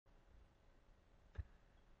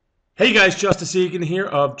Hey guys, Justice Egan here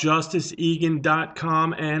of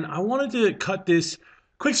justiceegan.com, and I wanted to cut this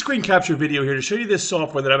quick screen capture video here to show you this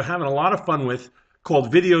software that I'm having a lot of fun with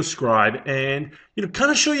called Scribe, and kind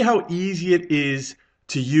of show you how easy it is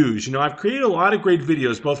to use. I've created a lot of great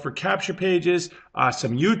videos both for capture pages,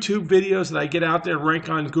 some YouTube videos that I get out there and rank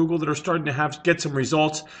on Google that are starting to get some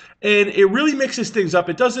results, and it really mixes things up.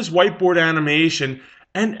 It does this whiteboard animation.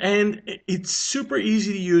 And it's super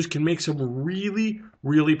easy to use, can make some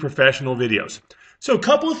really professional videos. So a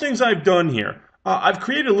couple of things I've done here. I've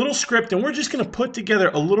created a little script, and we're just going to put together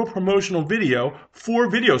a little promotional video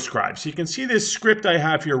for Scribe. So you can see this script I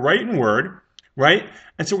have here right in Word, right?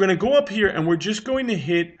 And so we're going to go up here, and we're just going to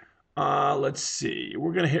hit, let's see,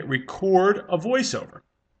 we're going to hit record a voiceover.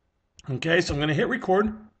 Okay, so I'm going to hit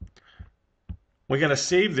record. We got to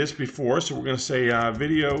save this before, so we're going to say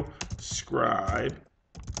Scribe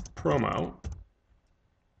promo.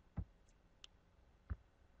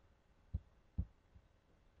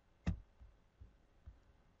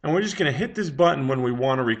 And we're just going to hit this button when we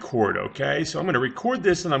want to record, okay? So I'm going to record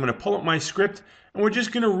this, and I'm going to pull up my script, and we're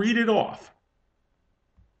just going to read it off.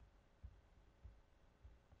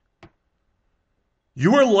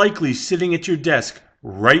 You are likely sitting at your desk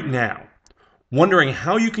right now, wondering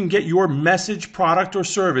how you can get your message, product, or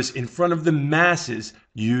service in front of the masses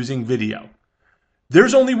using video.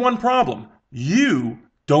 There's only one problem. You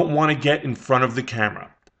don't want to get in front of the camera.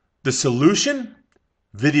 The solution?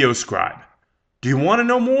 Scribe. Do you want to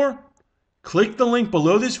know more? Click the link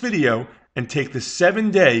below this video and take the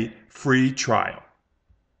 7-day free trial.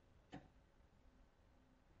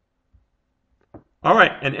 All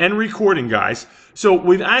right, and end recording, guys. So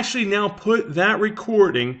we've actually now put that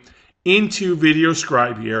recording into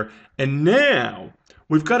Scribe here, and now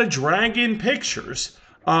we've got to drag in pictures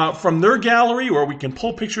from their gallery, or we can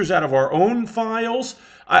pull pictures out of our own files.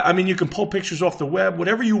 I mean, you can pull pictures off the web,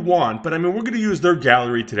 whatever you want, but I mean, we're going to use their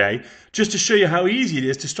gallery today just to show you how easy it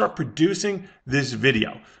is to start producing this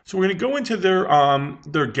video. So we're going to go into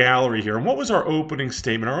their gallery here. And what was our opening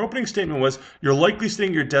statement? Our opening statement was, you're likely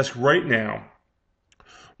sitting at your desk right now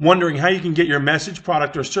wondering how you can get your message,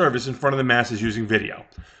 product, or service in front of the masses using video.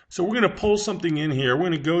 So we're going to pull something in here. We're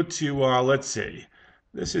going to go to, let's see,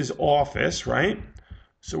 this is Office, right?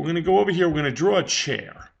 So we're going to go over here. We're going to draw a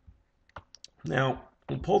chair. Now,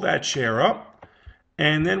 we'll pull that chair up,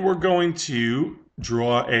 and then we're going to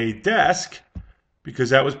draw a desk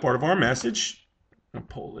because that was part of our message. I'll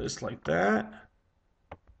pull this like that.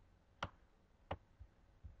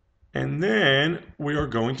 And then we are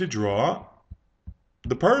going to draw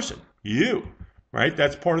the person, you, right?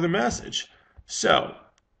 That's part of the message. So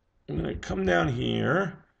I'm going to come down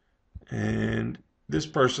here, and this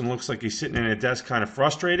person looks like he's sitting at a desk kind of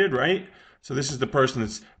frustrated, right? So this is the person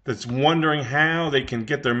that's wondering how they can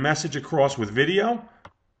get their message across with video.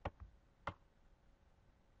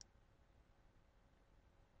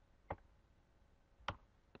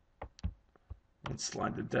 Let's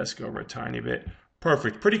slide the desk over a tiny bit.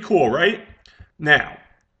 Perfect. Pretty cool, right? Now,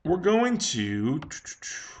 we're going to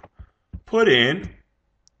put in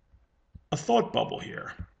a thought bubble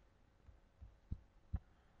here.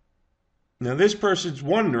 Now this person's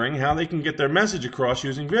wondering how they can get their message across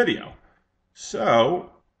using video. So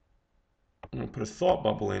I'm going to put a thought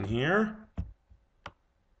bubble in here.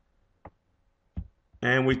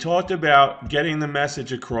 And we talked about getting the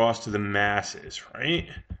message across to the masses, right?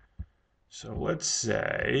 So let's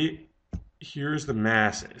say, here's the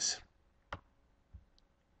masses.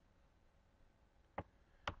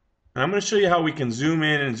 And I'm going to show you how we can zoom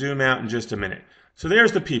in and zoom out in just a minute. So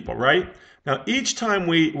there's the people, right? Now each time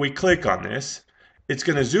we click on this, it's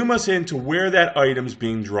going to zoom us into where that item's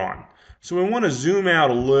being drawn. So we want to zoom out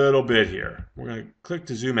a little bit here. We're going to click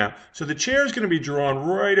to zoom out. So the chair is going to be drawn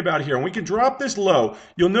right about here. And we can drop this low.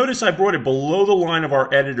 You'll notice I brought it below the line of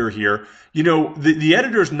our editor here. The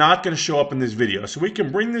editor is not going to show up in this video. So we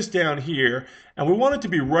can bring this down here. And we want it to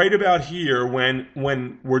be right about here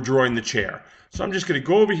when we're drawing the chair. So I'm just going to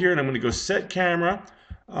go over here and I'm going to go set camera.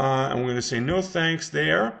 And we're going to say no thanks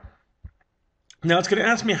there. Now it's going to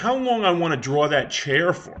ask me how long I want to draw that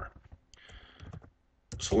chair for.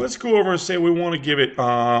 So let's go over and say we want to give it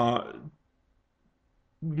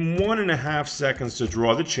 1.5 seconds to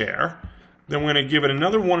draw the chair. Then we're going to give it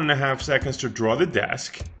another 1.5 seconds to draw the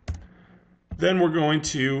desk. Then we're going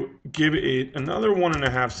to give it another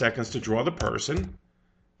 1.5 seconds to draw the person.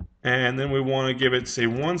 And then we want to give it, say,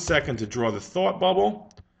 1 second to draw the thought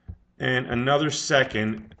bubble. And another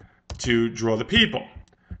second to draw the people.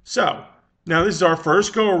 So now this is our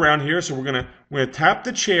first go around here, so we're gonna tap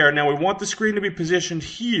the chair. Now we want the screen to be positioned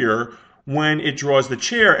here when it draws the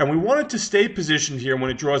chair, and we want it to stay positioned here when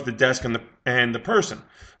it draws the desk and the person.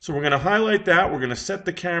 So we're going to highlight that. We're going to set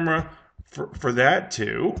the camera for that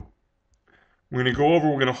too. We're going to go over,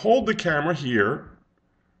 we're going to hold the camera here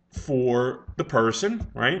for the person,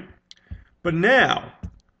 right? But now,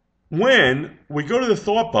 when we go to the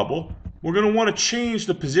thought bubble, we're going to want to change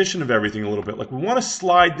the position of everything a little bit. Like we want to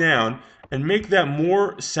slide down and make that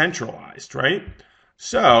more centralized, right?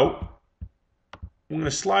 So we're going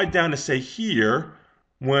to slide down to say here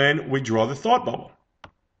when we draw the thought bubble.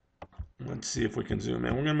 Let's see if we can zoom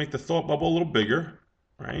in. We're going to make the thought bubble a little bigger,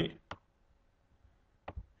 right?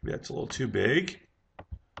 Maybe that's a little too big.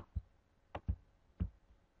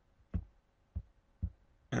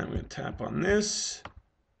 And I'm going to tap on this.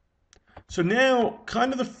 So now,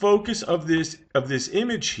 kind of the focus of this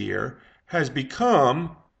image here has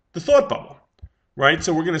become the thought bubble, right?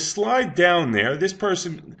 So we're going to slide down there. This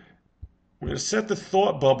person, we're going to set the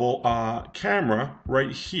thought bubble camera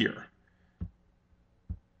right here.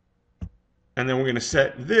 And then we're going to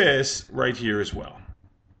set this right here as well.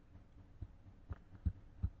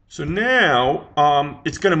 So now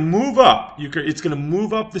it's going to move up. It's going to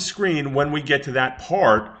move up the screen when we get to that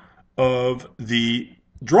part of the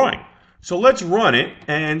drawing. So let's run it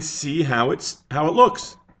and see how it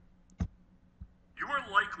looks. You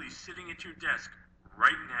are likely sitting at your desk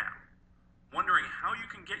right now, wondering how you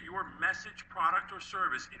can get your message, product, or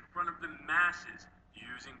service in front of the masses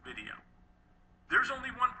using video. There's only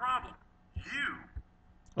one problem. You.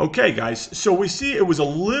 Okay, guys, so we see it was a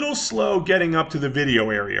little slow getting up to the video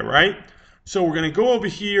area, right? So we're going to go over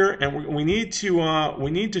here, and we need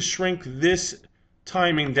to shrink this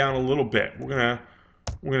timing down a little bit. We're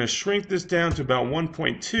going to shrink this down to about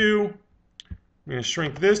 1.2. We're going to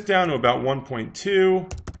shrink this down to about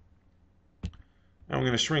 1.2. And we're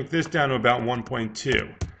going to shrink this down to about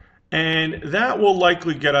 1.2. And that will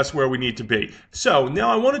likely get us where we need to be. So now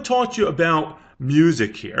I want to talk to you about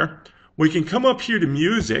music here. We can come up here to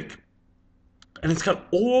music, and it's got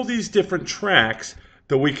all these different tracks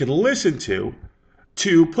that we can listen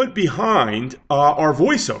to put behind our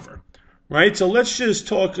voiceover, right? So let's just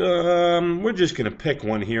talk, we're just going to pick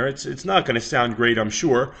one here. It's not going to sound great, I'm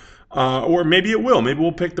sure, or maybe it will. Maybe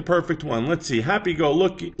we'll pick the perfect one. Let's see, Happy Go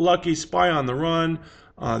Lucky, Spy on the Run,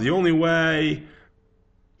 The Only Way,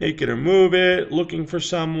 Take It or Move It, Looking for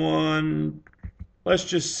Someone, let's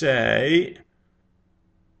just say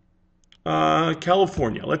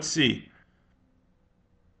California. Let's see.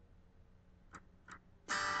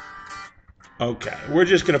 Okay, we're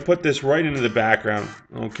just going to put this right into the background,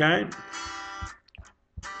 okay?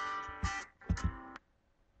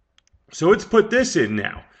 So let's put this in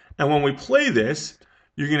now. And when we play this,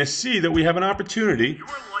 you're going to see that we have an opportunity. You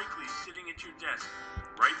are likely sitting at your desk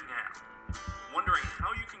right now, wondering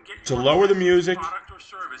how you can get to lower the music, product or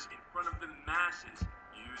service in front of the masses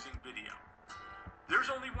using video.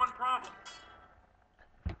 There's only one problem.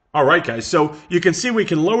 All right, guys, so you can see we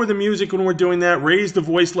can lower the music when we're doing that, raise the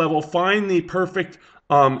voice level, find the perfect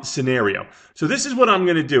scenario. So this is what I'm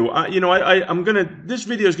going to do. This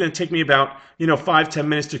video is going to take me about 5-10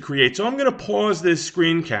 minutes to create. So I'm going to pause this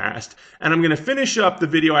screencast, and I'm going to finish up the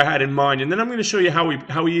video I had in mind, and then I'm going to show you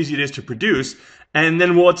how easy it is to produce, and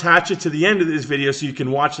then we'll attach it to the end of this video so you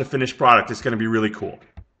can watch the finished product. It's going to be really cool.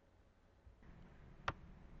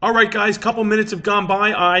 All right, guys, couple minutes have gone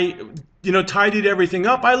by. I tidied everything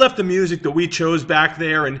up. I left the music that we chose back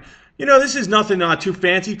there, and this is nothing too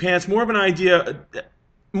fancy pants, more of an idea,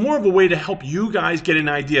 more of a way to help you guys get an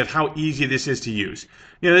idea of how easy this is to use.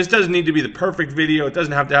 This doesn't need to be the perfect video. It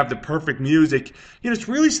doesn't have to have the perfect music. It's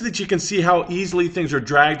really so that you can see how easily things are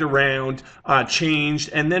dragged around, changed,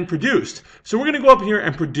 and then produced. So we're going to go up here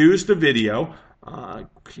and produce the video.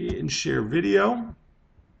 Create and share video.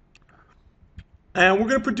 And we're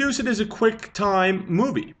going to produce it as a QuickTime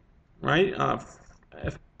movie, right?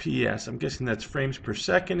 FPS, I'm guessing that's frames per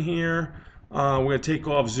second here. We're going to take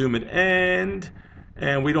off zoom at end,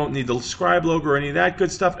 and we don't need the Scribe logo or any of that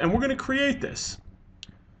good stuff, and we're going to create this.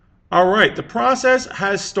 All right, the process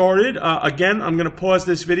has started. Again, I'm going to pause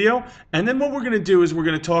this video, and then what we're going to do is we're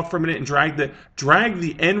going to talk for a minute and drag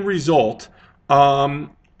the end result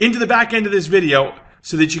into the back end of this video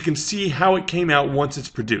so that you can see how it came out once it's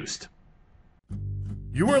produced.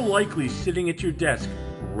 You are likely sitting at your desk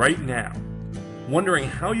right now, wondering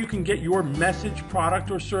how you can get your message,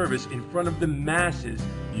 product, or service in front of the masses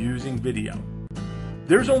using video.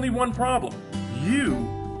 There's only one problem.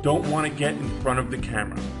 You don't want to get in front of the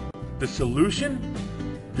camera. The solution?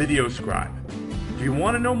 Video Scribe. If you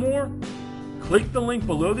want to know more, click the link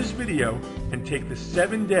below this video and take the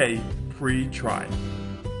 7-day free trial.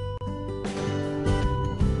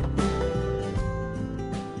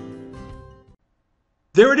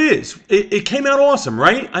 There it is. It came out awesome,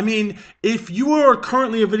 right? I mean, if you are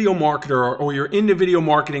currently a video marketer or you're into video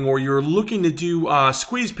marketing or you're looking to do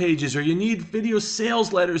squeeze pages or you need video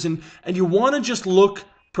sales letters and you want to just look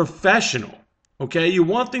professional, okay? You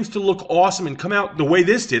want things to look awesome and come out the way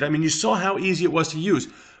this did. I mean, you saw how easy it was to use.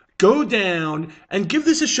 Go down and give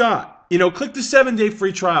this a shot. Click the 7-day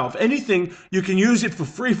free trial. If anything, you can use it for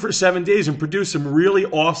free for 7 days and produce some really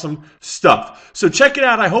awesome stuff. So check it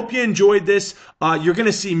out. I hope you enjoyed this. You're going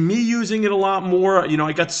to see me using it a lot more.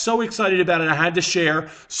 I got so excited about it, I had to share.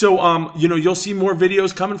 So, you'll see more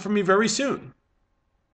videos coming from me very soon.